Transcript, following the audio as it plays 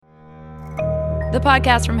The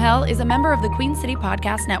Podcast from Hell is a member of the Queen City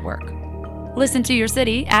Podcast Network. Listen to your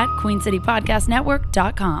city at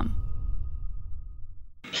queencitypodcastnetwork.com.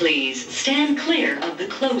 Please stand clear of the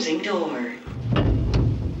closing door.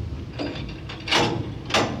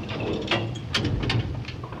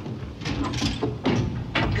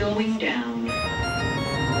 Going down.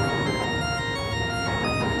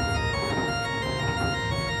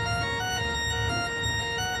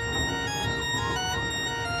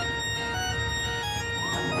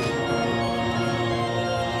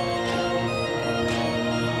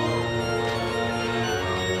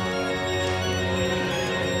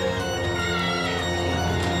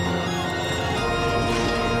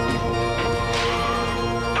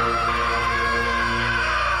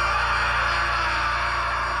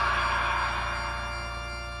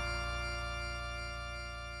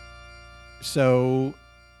 So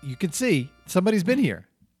you can see somebody's been here.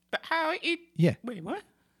 But how it? Yeah. Wait, what?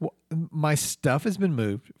 Well, my stuff has been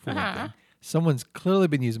moved. For one thing. Someone's clearly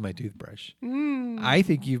been using my toothbrush. I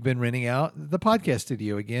think you've been renting out the podcast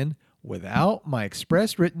studio again without my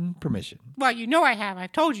express written permission. Well, you know I have. I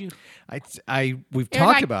told you. We've It was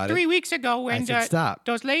talked like about 3 it. weeks ago when I said stop.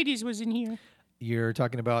 those ladies was in here. You're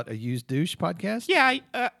talking about a used douche podcast? Yeah,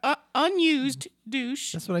 unused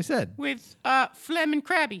douche That's what I said. with phlegm and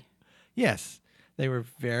crabby. Yes. They were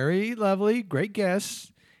very lovely, great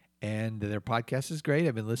guests, and their podcast is great.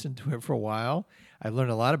 I've been listening to it for a while. I've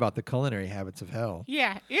learned a lot about the culinary habits of hell.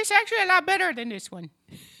 Yeah, it's actually a lot better than this one.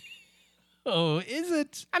 Oh, is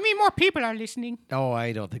it? I mean, more people are listening. Oh,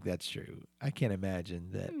 I don't think that's true. I can't imagine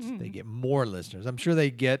that they get more listeners. I'm sure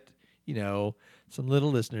they get, some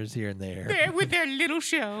little listeners here and there With their little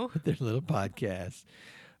show. with their little podcasts.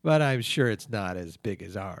 But I'm sure it's not as big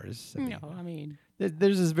as ours. I mean,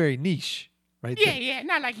 There's this very niche, right? yeah,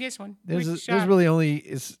 not like this one. There's really only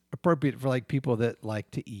is appropriate for like people that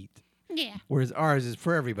like to eat, Yeah, whereas ours is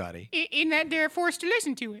for everybody. in that they're forced to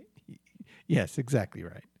listen to it. Yes, exactly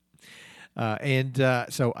right.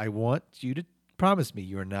 So I want you to promise me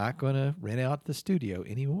you're not going to rent out the studio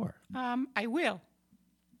anymore. I will.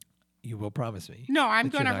 You will promise me. No, I'm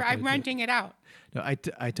that you're not I'm do it. renting it out. No,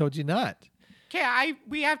 I told you not. Okay,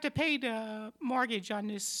 we have to pay the mortgage on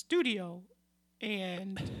this studio,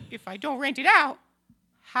 and if I don't rent it out,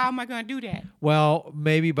 how am I going to do that? Well,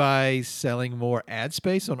 maybe by selling more ad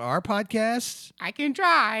space on our podcast. I can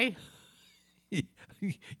try.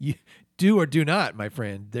 You do or do not, my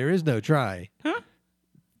friend. There is no try. Huh?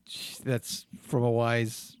 That's from a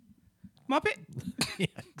wise. Muppet? Yeah,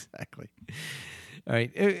 exactly. All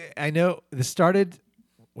right. I know this started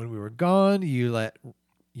when we were gone. You let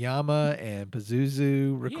Yama and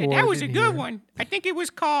Pazuzu record. Yeah, that was a in good here. one. I think it was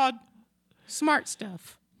called Smart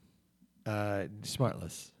Stuff.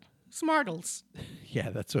 Smartless. Smartles. Yeah,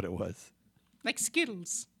 that's what it was. Like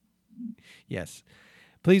Skittles. Yes.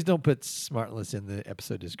 Please don't put Smartless in the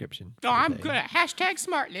episode description. Oh, I'm today. good at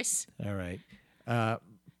 #Smartless. All right.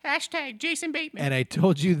 #Jason Bateman. And I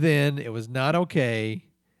told you then it was not okay.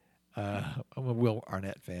 I'm a Will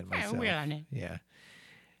Arnett fan myself. Will Arnett. Yeah.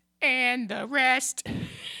 And the rest.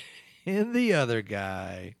 And the other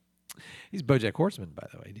guy. He's BoJack Horseman, by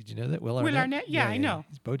the way. Did you know that? Will Arnett? Arnett? Yeah, I know.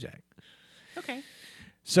 He's BoJack. Okay.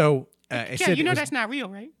 So I Yeah, said you know it was, that's not real,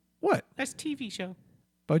 right? what? That's a TV show.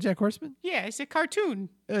 BoJack Horseman? Yeah, it's a cartoon.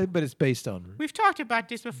 But it's based on. We've talked about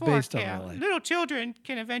this before. Based on Cal. real life. Little children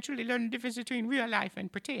can eventually learn the difference between real life and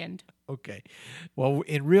pretend. Okay. Well,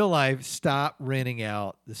 in real life, stop renting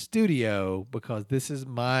out the studio because this is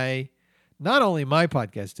not only my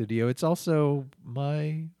podcast studio, it's also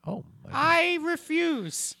my home. I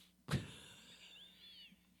refuse.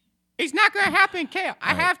 It's not going to happen, Kale.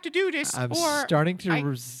 I have to do this. I'm or starting to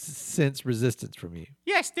I- sense resistance from you.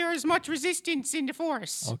 Yes, there is much resistance in the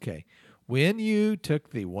forest. Okay. When you took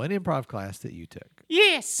the one improv class that you took,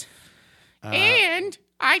 Yes. And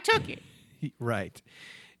I took it. right,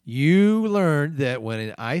 you learned that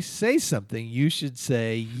when I say something, you should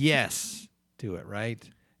say yes to it, right?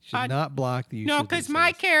 Should not block the No, should because say my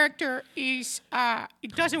yes. character is,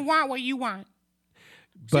 it doesn't want what you want.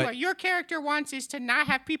 So But what your character wants is to not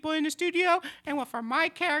have people in the studio, and what for my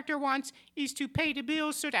character wants is to pay the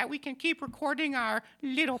bills so that we can keep recording our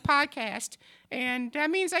little podcast. And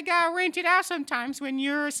that means I gotta rent it out sometimes when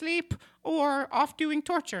you're asleep or off doing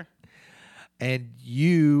torture. and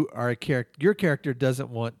you are a character. Your character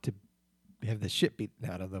doesn't want to have the shit beaten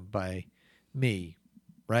out of them by me,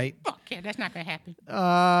 right? Okay, that's not gonna happen.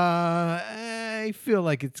 I feel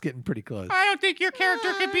like it's getting pretty close. I don't think your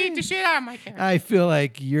character could beat the shit out of my character. I feel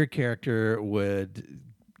like your character would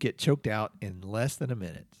get choked out in less than a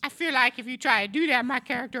minute. I feel like if you try to do that, my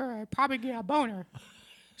character would probably get a boner.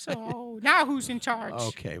 So now who's in charge?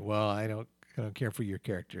 Okay, well, I don't care for your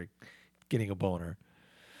character getting a boner.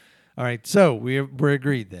 All right, so we're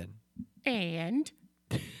agreed then. And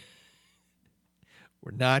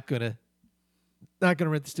We're not gonna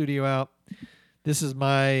rent the studio out. This is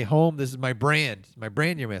my home. This is my brand. My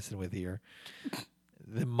brand you're messing with here.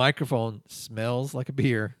 The microphone smells like a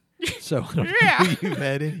beer. So I don't know Yeah. who you've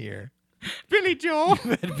had in here. Billy Joel.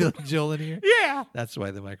 You've had Billy Joel in here. Yeah. That's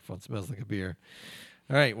why the microphone smells like a beer.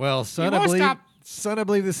 All right. Well, son, won't stop. I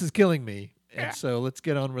believe this is killing me. And Yeah. so let's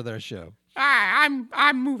get on with our show. I'm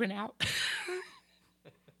moving out.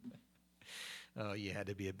 Oh, you had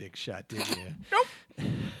to be a big shot, didn't you? Nope.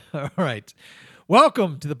 All right.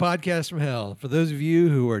 Welcome to the podcast from hell. For those of you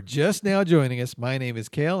who are just now joining us, my name is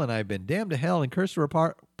Kale, and I've been damned to hell and cursed to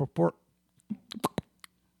report.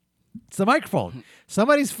 It's the microphone.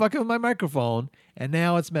 Somebody's fucking with my microphone, and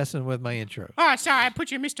now it's messing with my intro. Oh, sorry. I put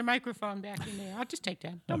your Mr. Microphone back in there. I'll just take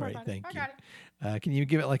that. Don't All worry right, about it. thank I you. got it. Can you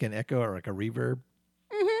give it like an echo or like a reverb?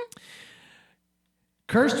 Mm-hmm.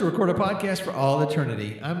 Cursed to record a podcast for all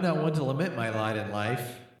eternity. I'm not one to lament my lot in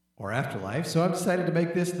life or afterlife, so I've decided to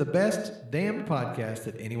make this the best damned podcast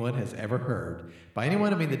that anyone has ever heard. By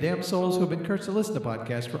anyone, I mean the damned souls who have been cursed to listen to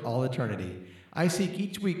podcasts for all eternity. I seek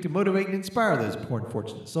each week to motivate and inspire those poor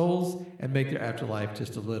unfortunate souls and make their afterlife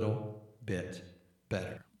just a little bit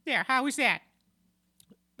better. There. How was that?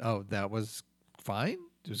 Oh, that was fine.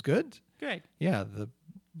 It was good. Good. Yeah, the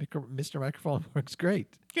Mr. Microphone works great.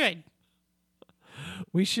 Good.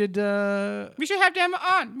 We should. We should have them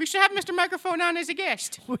on. We should have Mr. Microphone on as a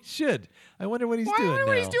guest. We should. I wonder what he's Well, I doing wonder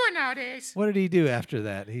now. what he's doing nowadays. What did he do after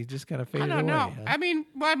that? He just kind of I faded don't away. know. Huh? I mean,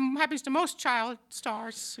 what happens to most child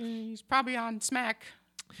stars? He's probably on Smack.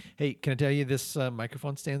 Hey, can I tell you this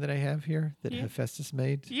microphone stand that I have here that Yeah. Hephaestus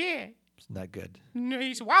made? Yeah. It's not good. No,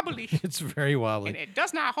 he's wobbly. It's very And wobbly. it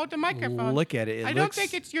does not hold the microphone. Look at it. I don't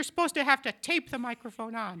think you're supposed to have to tape the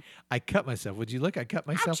microphone on. I cut myself. Would you look? I cut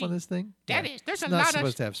myself on Ouchie. this thing. That Yeah. is. There's It's a not lot supposed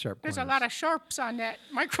of to have sharp there's corners. a lot of sharps on that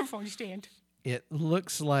microphone stand. It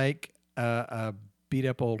looks like a beat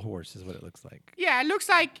up old horse is what it looks like. Yeah, it looks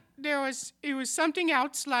like it was something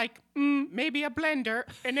else, like maybe a blender,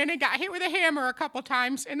 and then it got hit with a hammer a couple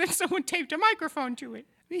times, and then someone taped a microphone to it.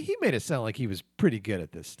 I mean, he made it sound like he was pretty good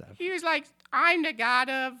at this stuff. He was like, "I'm the god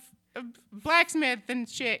of blacksmith and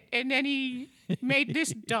shit," and then he made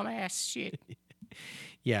this dumbass shit.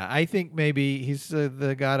 Yeah, I think maybe he's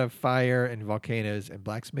the god of fire and volcanoes and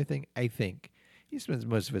blacksmithing. I think he spends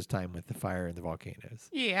most of his time with the fire and the volcanoes.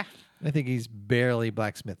 Yeah, I think he's barely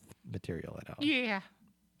blacksmith material at all. yeah.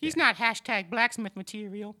 He's not hashtag blacksmith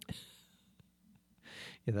material.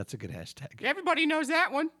 Yeah, that's a good hashtag. Everybody knows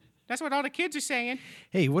that one. That's what all the kids are saying.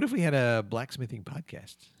 Hey, what if we had a blacksmithing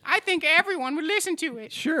podcast? I think everyone would listen to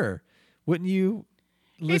it. Sure. Wouldn't you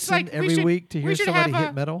listen like we every should- week to we hear should somebody have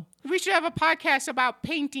hit metal? We should have a podcast about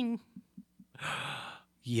painting.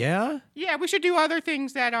 Yeah? Yeah, we should do other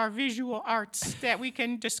things that are visual arts that we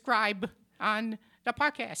can describe on the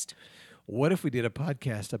podcast. What if we did a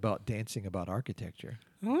podcast about dancing about architecture?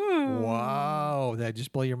 Ooh. Wow. Did that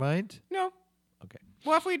just blow your mind? No. Okay.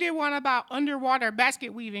 What if we did one about underwater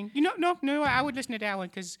basket weaving? No, I would listen to that one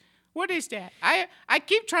because what is that? I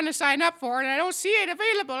keep trying to sign up for it, and I don't see it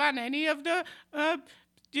available on any of the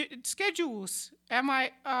schedules at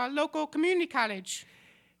my local community college.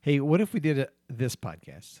 Hey, what if we did this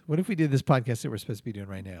podcast? What if we did this podcast that we're supposed to be doing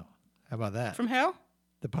right now? How about that? From hell?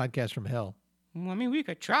 The podcast from hell. Well, I mean, we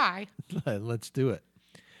could try. Let's do it.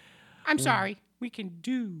 I'm sorry. We can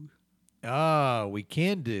do. Oh, we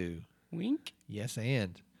can do. Wink. Yes,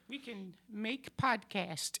 and. We can make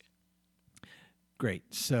podcast. Great.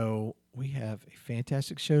 So we have a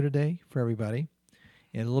fantastic show today for everybody.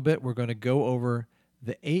 In a little bit, we're going to go over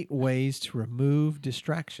the 8 ways to remove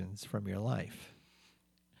distractions from your life.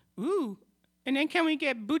 Ooh. And then can we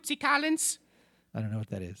get Bootsy Collins? I don't know what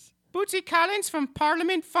that is. Bootsy Collins from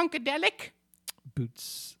Parliament Funkadelic?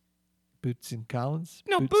 Boots and Collins?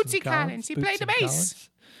 No, Boots and Bootsy Collins. He played Boots the and bass.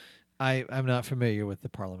 Collins? I'm not familiar with the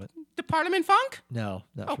Parliament. The Parliament Funk? No,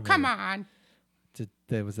 not Oh, familiar. come on.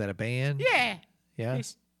 Was that a band? Yeah. Yeah?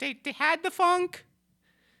 They had the funk.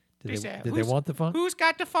 Did said, they want the funk? Who's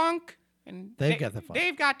got the funk? And They've got the funk.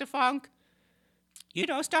 They've got the funk. You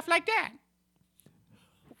know, stuff like that.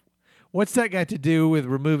 What's that got to do with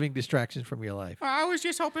removing distractions from your life? Well, I was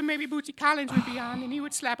just hoping maybe Bootsy Collins would be on and he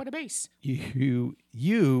would slap at the bass. You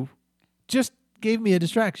just gave me a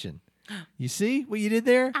distraction. You see what you did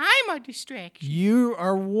there? I'm a distraction. You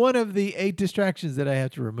are one of the 8 distractions that I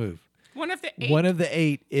have to remove. One of the 8. One of the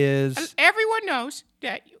 8 is... Everyone knows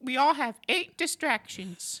that we all have 8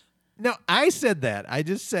 distractions. No, I said that. I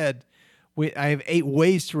just said I have 8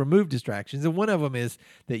 ways to remove distractions. And one of them is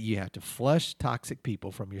that you have to flush toxic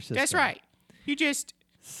people from your system. That's right. You just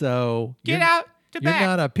So get you're, out the you're back.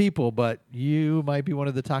 not a people, but you might be one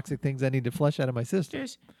of the toxic things I need to flush out of my system.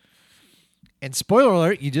 Just And spoiler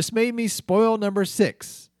alert, you just made me spoil number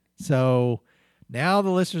 6. So now the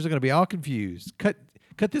listeners are going to be all confused. Cut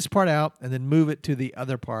this part out and then move it to the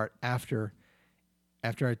other part after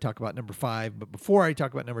I talk about number 5, but before I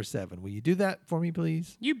talk about number 7. Will you do that for me,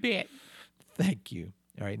 please? you bet. Thank you.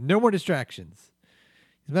 All right, no more distractions.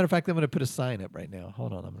 As a matter of fact, I'm going to put a sign up right now.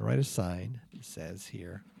 Hold on, I'm going to write a sign. It says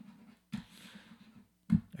here. All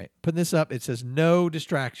right, putting this up, it says no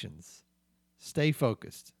distractions. Stay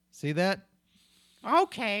focused. See that?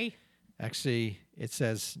 Okay. Actually, it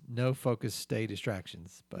says no focus, stay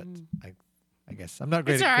distractions. But I guess I'm not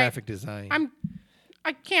great It's at all right. graphic design.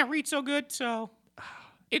 I can't read so good, so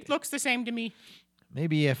it looks the same to me.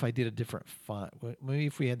 Maybe if I did a different font. Maybe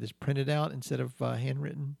if we had this printed out instead of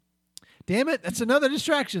handwritten. Damn it, that's another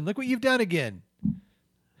distraction. Look what you've done again.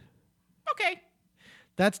 Okay.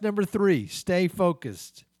 That's number 3. Stay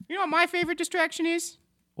focused. You know what my favorite distraction is?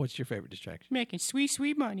 What's your favorite distraction? Making sweet,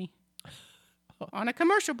 sweet money on a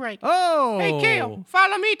commercial break. Oh! Hey, Kale,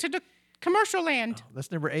 follow me to the commercial land.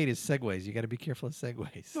 That's number 8 is segues. You got to be careful of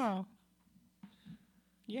segues. Oh.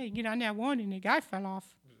 Yeah, you get on that one and the guy fell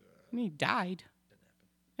off. And he died.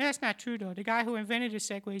 That's not true, though. The guy who invented the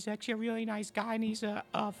Segway is actually a really nice guy, and he's a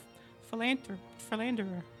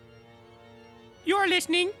philanderer. You're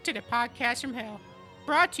listening to the Podcast from Hell,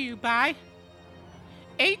 brought to you by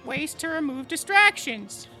 8 Ways to Remove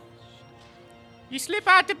Distractions. You slip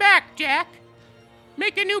out the back, Jack.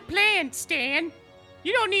 Make a new plan, Stan.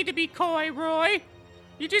 You don't need to be coy, Roy.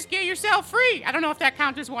 You just get yourself free. I don't know if that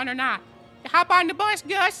counts as one or not. You hop on the bus,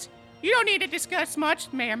 Gus. You don't need to discuss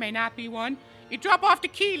much, may or may not be one. You drop off the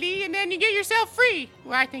Keeley, and then you get yourself free.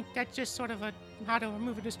 Well, I think that's just sort of how to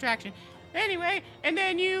remove a distraction. Anyway, and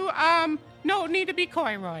then you, don't need to be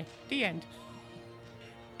coy, Roy. The end.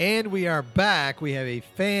 And we are back. We have a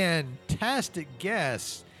fantastic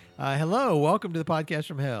guest. Hello. Welcome to the Podcast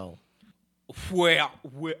from Hell. Well,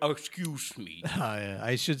 excuse me.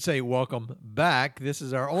 I should say welcome back. This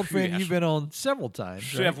is our old friend Yes. you've been on several times.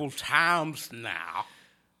 right? Several times now.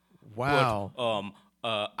 Wow.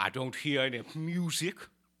 But, I don't hear any music.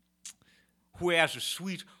 Where's the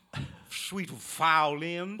sweet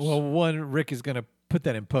violins? Well, Rick is going to put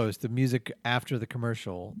that in post. The music after the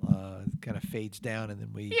commercial kind of fades down, and then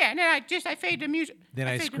we. Yeah, and then I fade the music. Then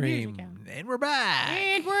I fade the music scream, down. and we're back.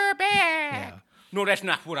 And we're back. Yeah. No, that's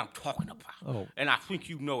not what I'm talking about. Oh. And I think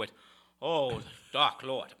you know it. Oh, Dark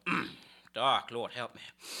Lord. Dark Lord, help me.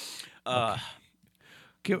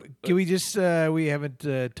 Can we just? We haven't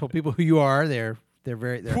told people who you are. They're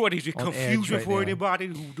very. What is it on edge confusing right for now. anybody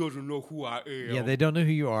who doesn't know who I am? Yeah, they don't know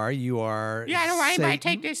who you are. You are. Yeah, I don't want anybody to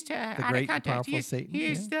Satan. take this out of great, context. powerful Satan, He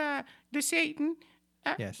is the Satan.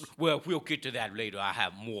 Yes. Well, we'll get to that later. I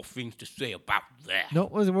have more things to say about that. No,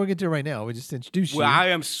 we'll get to it right now. We just introduce Well, you. I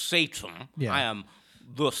am Satan. Yeah. I am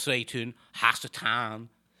the Satan, Hasatan,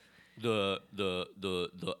 the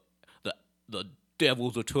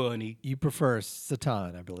devil's attorney. You prefer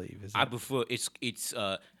Satan, I believe. Is I it? prefer it's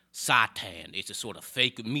seitan. It's a sort of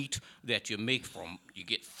fake meat that you make from. You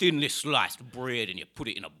get thinly sliced bread and you put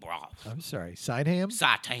it in a broth. I'm sorry, side ham.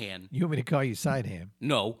 Seitan. You want me to call you side ham?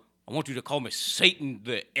 No, I want you to call me Satan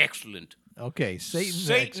the Excellent. Okay, Satan's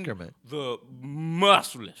Satan excrement. the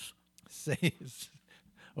Merciless.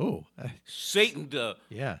 Oh, Satan the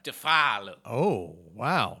Yeah. Defiler. oh,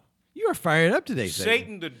 wow! You are fired up today, Satan.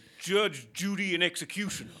 Satan the Judge, Judy, and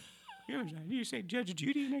Executioner. You say Judge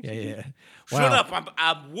Judy next? Yeah, yeah. Shut Wow. up!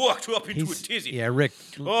 I'm worked up into a He's- tizzy. Yeah, Rick.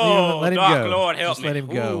 Oh, let him Dark go. Lord, help Just me. let him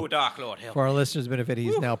go. Oh, Dark Lord, help For me. our listeners' benefit,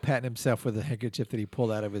 he's now patting himself with a handkerchief that he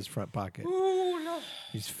pulled out of his front pocket. Oh, Lord.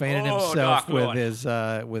 He's fanning Oh, himself Dark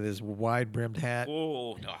Lord. with his wide brimmed hat.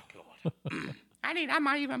 Oh, Dark Lord. I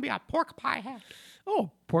might even be a pork pie hat.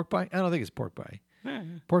 Oh, pork pie? I don't think it's pork pie.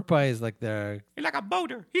 Pork pie is like the He's like a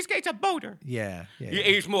boater. He's a boater. yeah.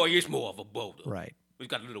 It's more of a boulder. Right. It's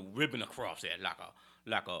got a little ribbon across there,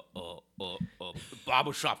 like a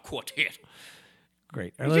barbershop quartet.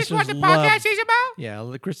 Great. Our Is this what the listeners love. podcast is about? Yeah,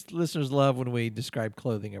 listeners love when we describe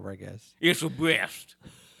clothing of our guests. It's the best.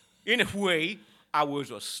 Anyway, I was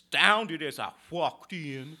astounded as I walked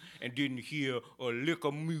in and didn't hear a lick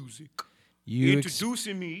of music. You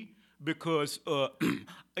Introducing me because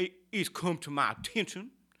it's come to my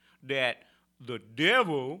attention that the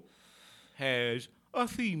devil has a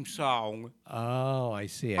theme song. Oh, I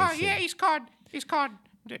see. Oh yeah, it's called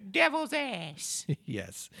the Devil's Ass.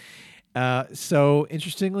 Yes. So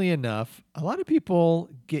interestingly enough, a lot of people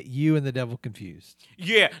get you and the devil confused.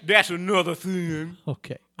 Yeah, that's another thing.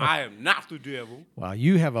 Okay. I am not the devil. Wow,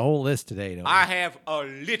 you have a whole list today, don't you? I have a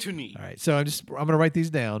litany. All right, so I'm going to write these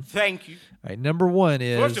down. Thank you. All right, number one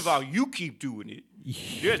is... First of all, you keep doing it.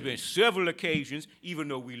 There's been several occasions, even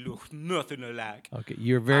though we look nothing alike. Okay,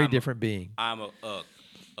 you're a very different being. I'm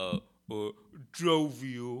a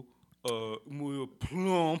jovial, more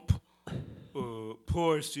plump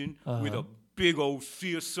person with a big old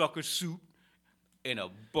seersucker suit and a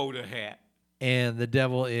bowler hat. And the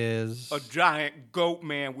devil is... A giant goat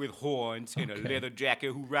man with horns and a leather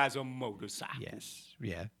jacket who rides a motorcycle. Yes,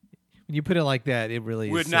 yeah. When you put it like that, it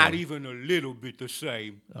really We're is... not even a little bit the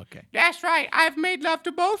same. Okay. That's right. I've made love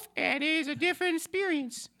to both, and it is a different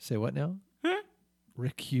experience. Say what now? Huh?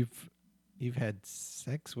 Rick, you've had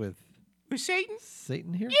sex with With Satan?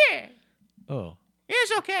 Satan here? Yeah. Oh.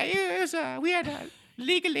 It's okay. We had a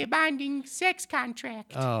legally binding sex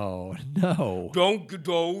contract. Oh, no. Don't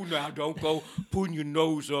go putting your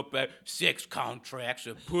nose up at sex contracts.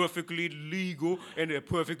 They're perfectly legal and they're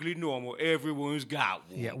perfectly normal. Everyone's got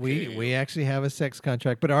one. Yeah, we actually have a sex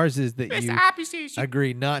contract, but ours is that It's you the opposite.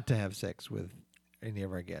 agree not to have sex with any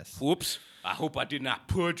of our guests. Whoops. I hope I did not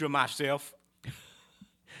perjure myself.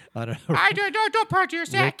 I don't know. Don't perjure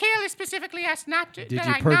yourself. Rick? Kayla specifically asked not to. Did that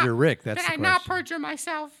you I perjure not, Rick? That's that the I not question. perjure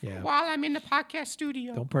myself Yeah. while I'm in the podcast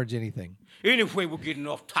studio. Don't purge anything. Anyway, we're getting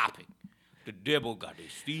off topic. The devil got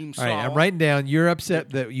his theme All song. right, I'm writing down. You're upset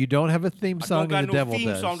that you don't have a theme I song don't got and the no devil theme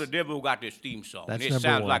does. song. The devil got this theme song. That's it number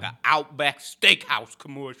sounds one. like an Outback Steakhouse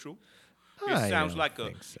commercial. I It sounds don't like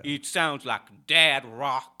think so. It sounds like Dad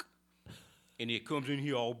Rock. And it comes in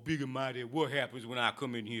here all big and mighty. What happens when I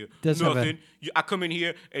come in here? Does have a- Nothing. I come in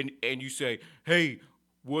here and you say, "Hey,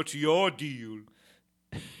 what's your deal?"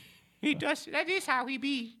 He does. That is how he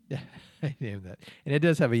be. Yeah, I knew that. And it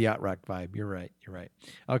does have a yacht rock vibe. You're right.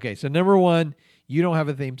 Okay, so number one, you don't have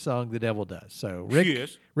a theme song. The devil does. So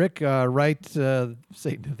Yes. Rick, write Satan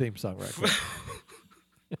a theme song right quick.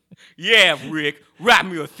 Yeah, Rick, write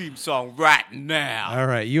me a theme song right now. All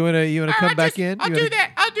right, you wanna come I'll back just- in? I'll You do wanna-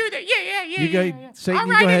 that. I'll do that. Yeah. You go, yeah. Satan. I'll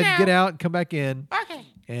You write go it ahead, now. get out, and come back in, Okay.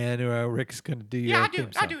 and Rick's gonna do your Yeah, I'll do theme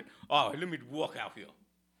it. song. I'll do it. All right, let me walk out here.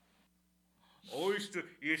 Oh,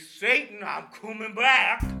 it's Satan. I'm coming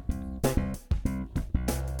back.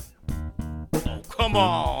 Oh, come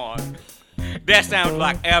on. That sounds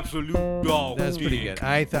like absolute dog. That's pretty dick.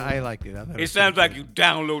 good. I liked it. I thought It was sounds pretty like you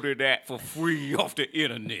downloaded that for free off the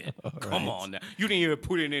internet. Come right. on now. You didn't even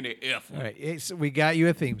put in any effort. All right, so we got you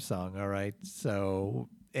a theme song. All right, so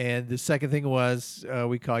and the second thing was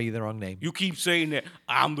we call you the wrong name. You keep saying that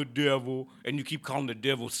I'm the devil, and you keep calling the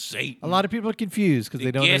devil Satan. A lot of people are confused because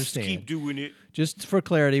they don't guests understand. keep doing it. Just for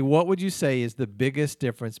clarity, what would you say is the biggest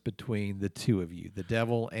difference between the two of you, the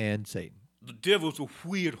devil and Satan? The devil's a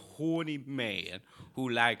weird, horny man who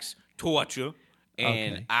likes torture,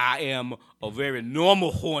 and Okay. I am a very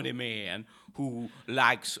normal, horny man who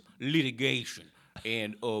likes litigation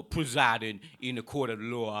and presiding in the court of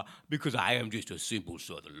law because I am just a simple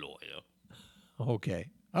Southern lawyer. Okay,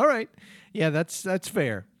 all right, yeah, that's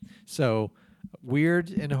fair. So weird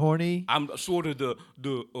and horny. I'm sort of the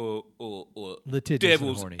Litigious and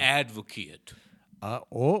devil's horny. advocate.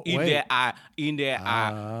 Wait. I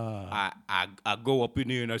go up in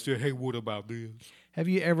there and I say, "Hey, what about this?" Have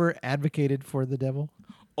you ever advocated for the devil?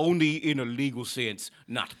 Only in a legal sense,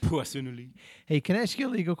 not personally. Hey, can I ask you a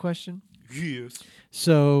legal question? Yes.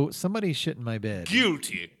 So somebody shit in my bed.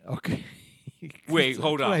 Guilty. Okay. Wait, That's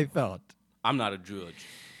hold what on. I thought. I'm not a judge.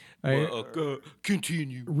 All right.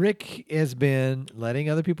 Continue. Rick has been letting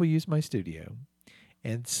other people use my studio,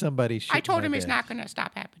 and somebody shit I in told my him it's bed. not going to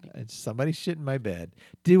stop happening. And somebody shit in my bed.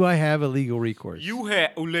 Do I have a legal recourse? You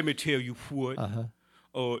had. Oh, let me tell you what. Uh-huh.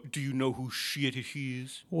 Do you know whose shit it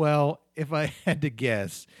is? Well, if I had to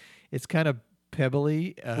guess, it's kind of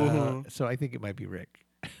pebbly, so I think it might be Rick.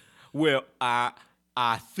 Well, I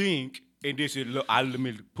think, and this is. Let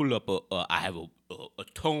me pull up I have a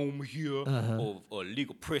tome here of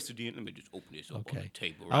legal precedent. Let me just open this up on the Okay.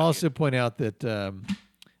 table. Right I'll also here. point out that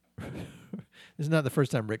this is not the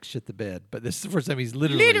first time Rick shit the bed, but this is the first time he's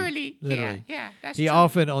literally. Yeah, that's He true.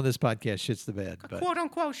 often on this podcast shits the bed. But quote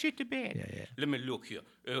unquote shit the bed. yeah. Let me look here.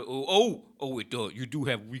 It does. You do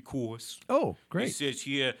have recourse. Oh, It great. says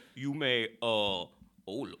here you may dark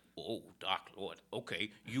Lord.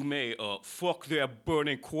 Okay, you may fuck their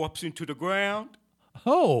burning corpse into the ground.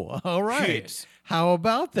 Oh, all right. Yes. How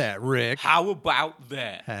about that, Rick? How about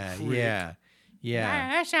that? Rick? Yeah.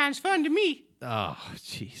 That sounds fun to me. Oh,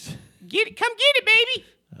 jeez. Get it, come get it, baby.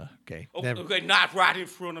 Okay. Oh, Never- okay, not right in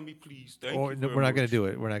front of me, please. Thank Or, you. no, very we're not going much. to do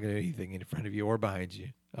it. We're not going to do anything in front of you or behind you.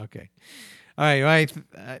 Okay. All right.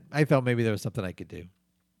 I thought maybe there was something I could do.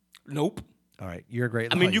 Nope. All right. You're a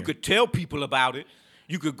great I mean, you lawyer. could tell people about it.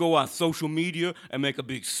 You could go on social media and make a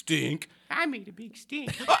big stink. I made a big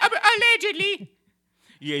stink. Allegedly.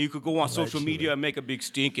 Yeah, you could go on social media and make a big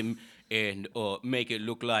stink and make it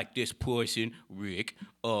look like this person, Rick,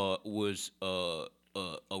 was a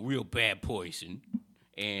real bad person.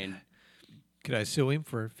 And Could I sue him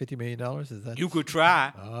for $50 million? Is that? you could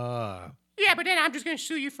try. Yeah, but then I'm just going to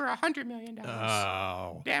sue you for $100 million.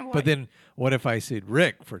 Oh. Then what? But then what if I sued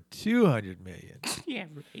Rick for $200 million? Yeah,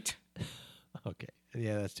 right. Okay.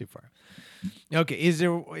 Yeah, that's too far. Okay. Is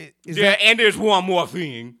Yeah, and there's one more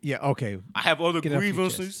thing. Yeah. Okay. I have other Get off your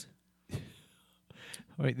grievances.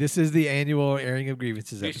 All right. This is the annual airing of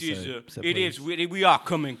grievances This episode. is so it please. is really, we are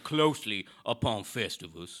coming closely upon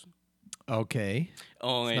festivals. Okay.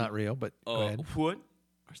 Oh, It's and, not real, but go ahead. what?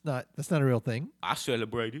 It's not. That's not a real thing. I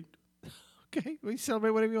celebrated. Okay. We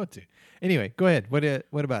celebrate whatever you want to. Anyway, go ahead. What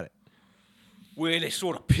about it? Well, it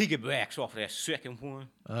sort of piggybacks off that second one.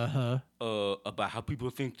 Uh-huh. About how people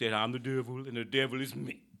think that I'm the devil and the devil is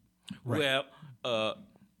me. Right. Well,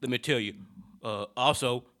 let me tell you.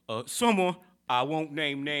 Also, someone, I won't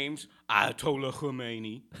name names, Ayatollah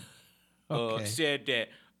Khomeini, Okay. said that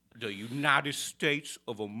the United States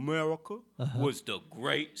of America Uh-huh. was the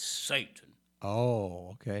great Satan.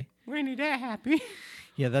 Oh, okay. When did that happen?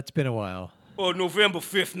 Yeah, that's been a while. November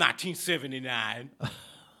 5th, 1979.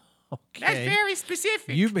 Okay. That's very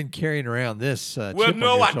specific. You've been carrying around this. Well, chip on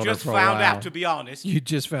no, your I shoulder just for a found while. out, to be honest. You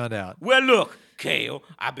just found out. Well, look, Kale,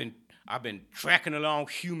 I've been tracking along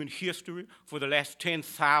human history for the last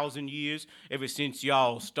 10,000 years, ever since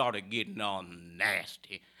y'all started getting on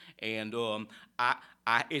nasty. And I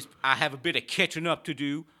have a bit of catching up to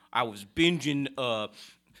do. I was binging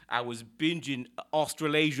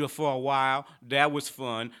Australasia for a while. That was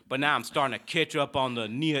fun. But now I'm starting to catch up on the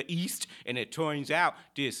Near East, and it turns out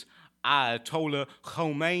this Ayatollah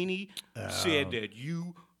Khomeini said that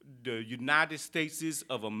the United States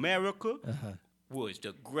of America, was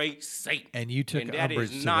the great Satan. And you took and that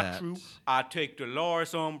umbrage is to not that. true. I take the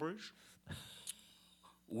Lord's umbrage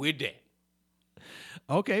with that.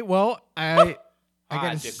 Okay, well, I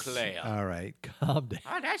gotta declare. All right, calm down.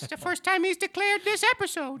 Oh, that's the first time he's declared this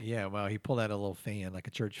episode. Yeah, well, he pulled out a little fan, like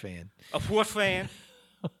a church fan. A what fan?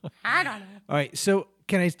 I don't know. All right, so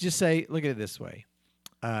can I just say, look at it this way.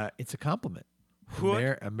 It's a compliment.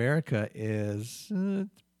 What? America is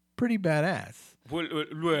pretty badass.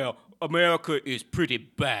 Well, America is pretty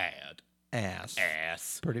bad. Ass.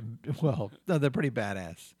 Pretty well. No, they're pretty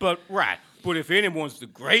badass. But if anyone's the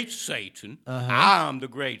great Satan, I'm the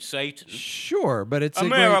great Satan. Sure, but it's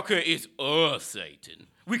America is a Satan.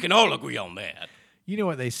 We can all agree on that. You know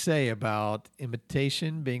what they say about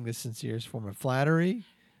imitation being the sincerest form of flattery?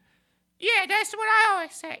 Yeah, that's what I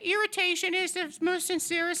always say. Irritation is the most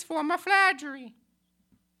sincerest form of flattery.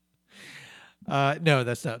 No,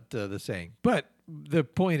 that's not the saying. But the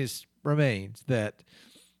point remains that,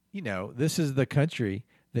 this is the country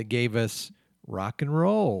that gave us rock and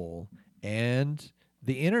roll and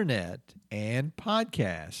the internet and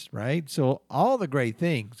podcasts, right? So all the great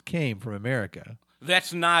things came from America.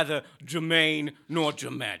 That's neither germane nor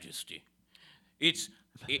your majesty.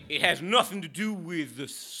 It has nothing to do with the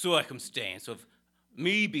circumstance of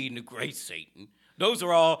me being the great Satan. Those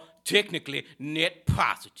are all technically net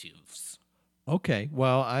positives. Okay,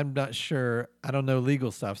 well, I'm not sure. I don't know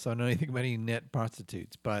legal stuff, so I don't know anything about any net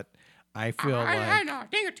prostitutes, but I feel I know a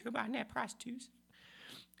thing or two about net prostitutes.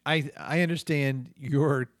 I understand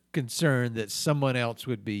your concern that someone else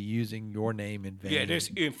would be using your name in vain. Yeah, there's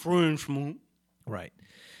infringement, right.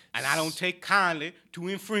 and I don't take kindly to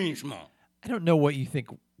infringement. I don't know what you think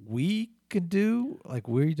we could do. Like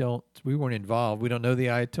we weren't involved. We don't know the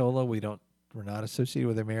Ayatollah. We're not associated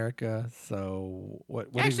with America. So what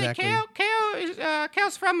Actually, exactly?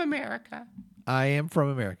 Kale's from America. I am from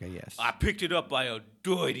America, yes. I picked it up by a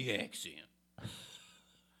dirty accent.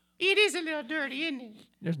 It is a little dirty, isn't it?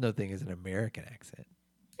 There's no thing as an American accent.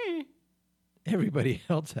 Hmm. Everybody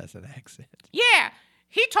else has an accent. Yeah,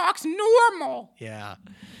 he talks normal. Yeah.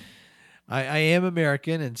 I am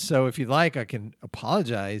American, and so if you'd like, I can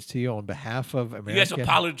apologize to you on behalf of America. Yes,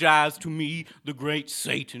 apologize to me, the great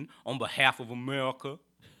Satan, on behalf of America.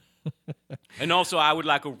 And also, I would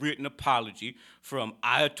like a written apology from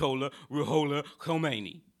Ayatollah Ruhollah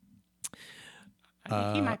Khomeini. I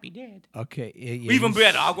think he might be dead. Okay. Even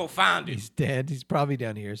better, I'll go find him. He's dead. He's probably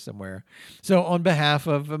down here somewhere. So on behalf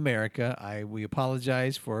of America, we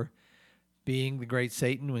apologize for being the great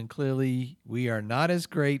Satan when clearly we are not as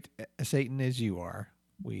great a Satan as you are.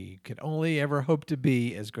 We could only ever hope to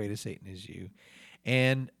be as great a Satan as you.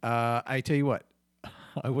 And I tell you what,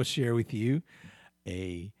 I will share with you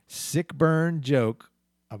a sick burn joke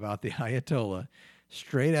about the Ayatollah.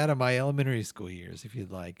 straight out of my elementary school years, if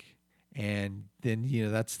you'd like. And then,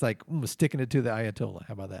 that's like sticking it to the Ayatollah.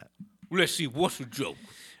 How about that? Let's see, what's the joke?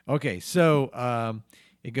 Okay, so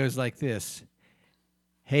it goes like this.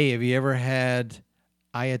 Hey, have you ever had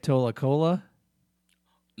Ayatollah Cola?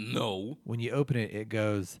 No. When you open it, it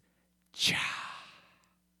goes, Shah.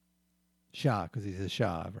 Shah, because he's a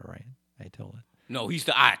Shah of Iran. Ayatollah. No, he's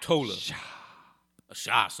the Ayatollah. Shah. A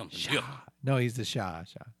Shah, something different. No, he's the Shah.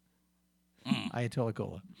 Ayatollah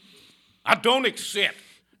Cola. I don't accept.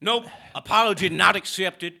 Nope. Apology not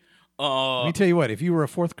accepted. Let me tell you what. If you were a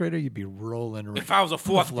fourth grader, you'd be rolling. If I was a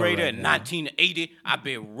fourth grader right in now. 1980, I'd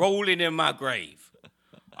be rolling in my grave.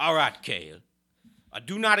 All right, Kale. I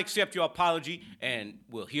do not accept your apology and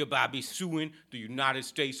will hereby be suing the United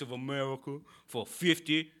States of America for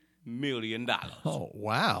 $50 million. Oh,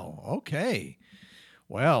 wow. Okay.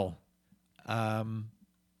 Well, And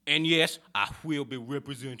yes, I will be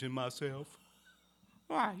representing myself.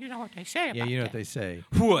 Well, you know what they say about yeah, you know that. what they say.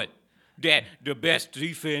 What? That the best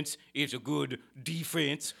defense is a good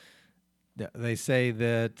defense? They say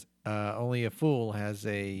that only a fool has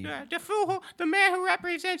a. The man who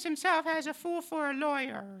represents himself as a fool for a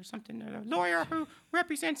lawyer or something. A lawyer who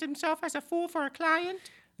represents himself as a fool for a client.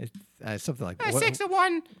 It's, something like that. 6 of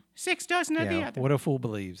one, 6 dozen of the Yeah, other. what a fool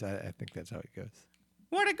believes. I think that's how it goes.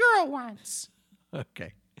 What a girl wants.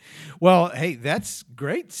 Okay. Well, hey, that's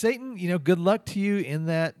great, Satan. Good luck to you in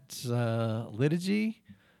that liturgy,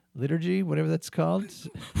 whatever that's called.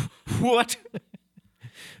 What?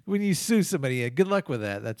 When you sue somebody, good luck with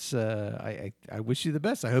that. That's I wish you the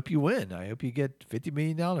best. I hope you win. I hope you get $50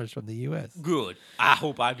 million from the U.S. Good. I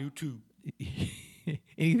hope I do too.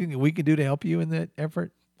 Anything that we can do to help you in that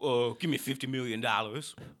effort? Give me $50 million.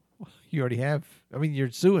 You already have. I mean, you're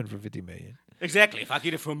suing for $50 million. Exactly. If I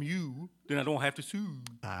get it from you, then I don't have to sue.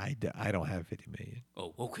 I don't have $50 million.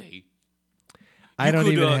 Oh, okay. I don't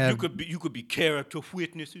even have. You could be character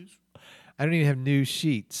witnesses. I don't even have new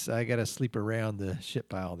sheets. I got to sleep around the shit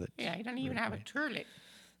pile that. Yeah, he doesn't even have a toilet.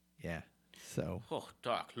 Yeah. So. Oh,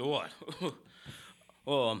 dark Lord.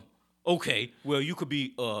 Okay. Well, you could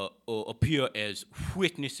be appear as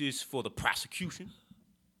witnesses for the prosecution.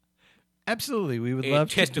 Absolutely, we would And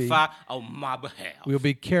love testify to on my behalf. We'll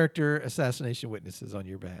be character assassination witnesses on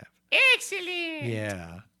your behalf. Excellent.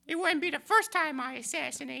 Yeah. It wouldn't be the first time I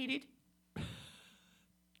assassinated.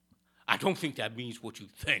 I don't think that means what you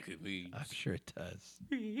think it means. I'm sure it does.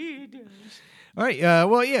 It does. All right.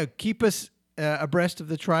 Well, yeah. Keep us abreast of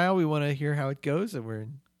the trial. We want to hear how it goes, and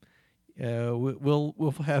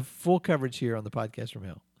we'll have full coverage here on the Podcast from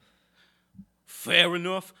Hell. Fair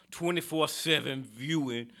enough. 24/7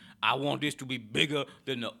 viewing. I want this to be bigger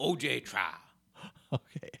than the OJ trial.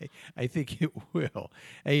 Okay, I think it will.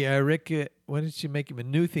 Hey, Rick, why don't you make him a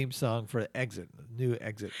new theme song for Exit? New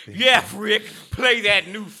Exit theme Yeah, song. Rick, play that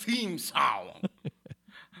new theme song.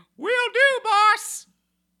 Will do, boss.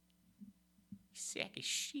 Sack of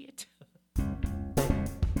shit.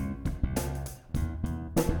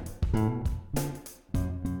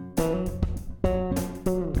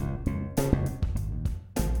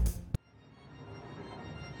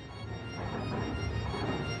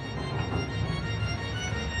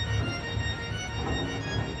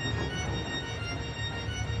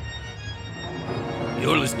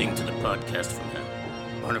 You're listening to the Podcast from Hell,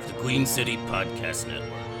 part of the Queen City Podcast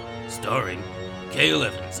Network, starring Cale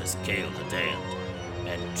Evans as Cale the Damned,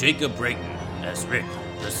 and Jacob Brayton as Rick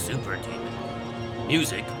the Super Demon.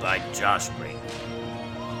 Music by Josh Brayton.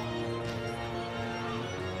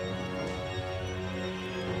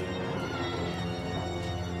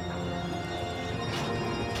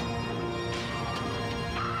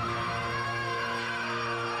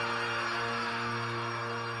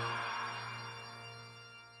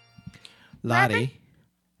 Lottie.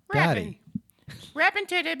 Rapping. Rapping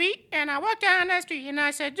to the beat, and I walked down the street, and I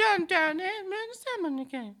said, jump down there, someone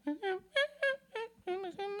again.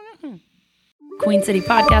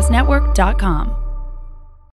 QueenCityPodcastNetwork.com.